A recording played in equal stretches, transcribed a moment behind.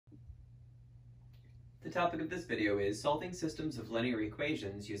The topic of this video is solving systems of linear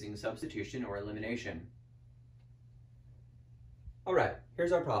equations using substitution or elimination. Alright,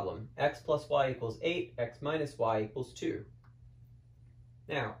 here's our problem. X plus y equals 8, x minus y equals 2.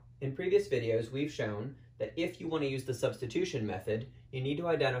 Now, in previous videos we've shown that if you want to use the substitution method, you need to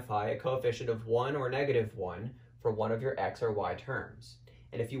identify a coefficient of 1 or negative 1 for one of your x or y terms.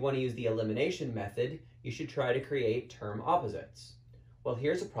 And if you want to use the elimination method, you should try to create term opposites. Well,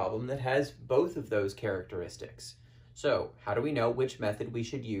 here's a problem that has both of those characteristics. So, how do we know which method we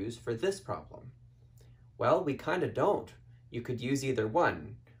should use for this problem? Well, we kind of don't. You could use either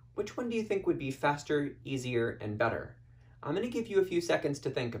one. Which one do you think would be faster, easier, and better? I'm going to give you a few seconds to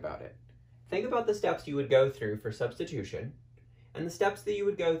think about it. Think about the steps you would go through for substitution and the steps that you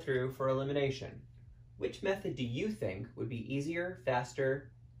would go through for elimination. Which method do you think would be easier, faster,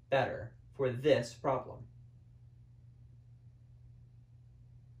 better for this problem?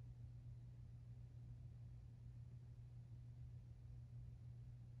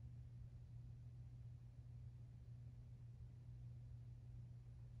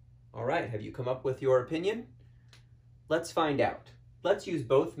 All right, have you come up with your opinion? Let's find out. Let's use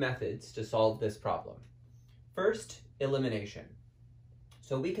both methods to solve this problem. First, elimination.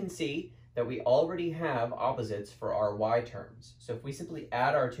 So we can see that we already have opposites for our y terms. So if we simply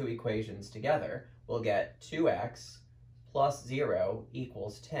add our two equations together, we'll get 2x plus 0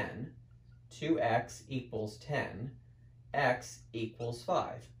 equals 10, 2x equals 10, x equals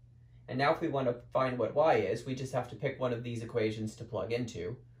 5. And now if we want to find what y is, we just have to pick one of these equations to plug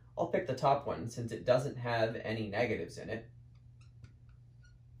into. I'll pick the top one since it doesn't have any negatives in it.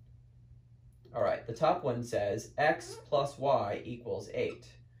 All right, the top one says x plus y equals 8.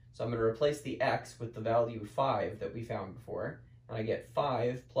 So I'm going to replace the x with the value 5 that we found before, and I get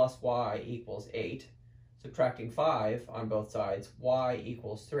 5 plus y equals 8. Subtracting 5 on both sides, y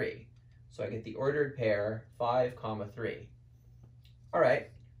equals 3. So I get the ordered pair 5, 3. All right,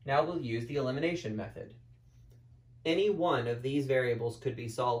 now we'll use the elimination method. Any one of these variables could be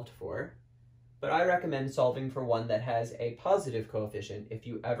solved for, but I recommend solving for one that has a positive coefficient if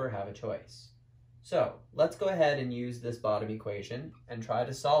you ever have a choice. So let's go ahead and use this bottom equation and try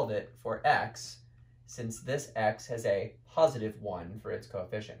to solve it for x, since this x has a positive 1 for its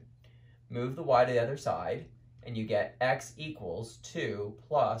coefficient. Move the y to the other side, and you get x equals 2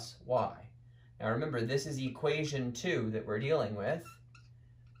 plus y. Now remember, this is equation 2 that we're dealing with.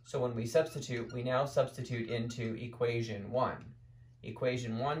 So when we substitute, we now substitute into equation 1.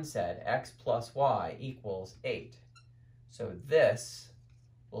 Equation 1 said x plus y equals 8. So this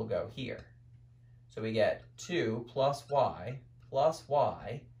will go here. So we get 2 plus y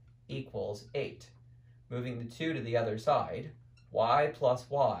equals 8. Moving the 2 to the other side, y plus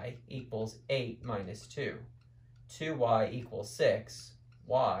y equals 8 minus 2. 2y equals 6,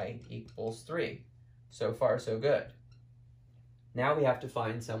 y equals 3. So far, so good. Now we have to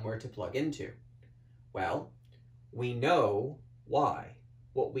find somewhere to plug into. Well, we know y.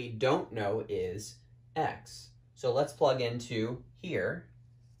 What we don't know is x. So let's plug into here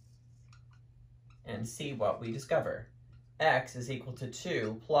and see what we discover. X is equal to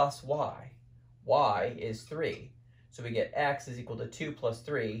 2 plus y. Y is 3. So we get x is equal to 2 plus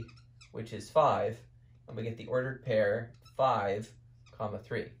 3, which is 5, and we get the ordered pair 5,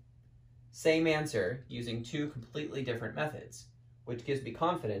 3. Same answer using two completely different methods, which gives me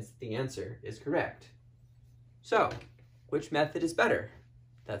confidence that the answer is correct. So, which method is better?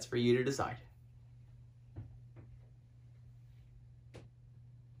 That's for you to decide.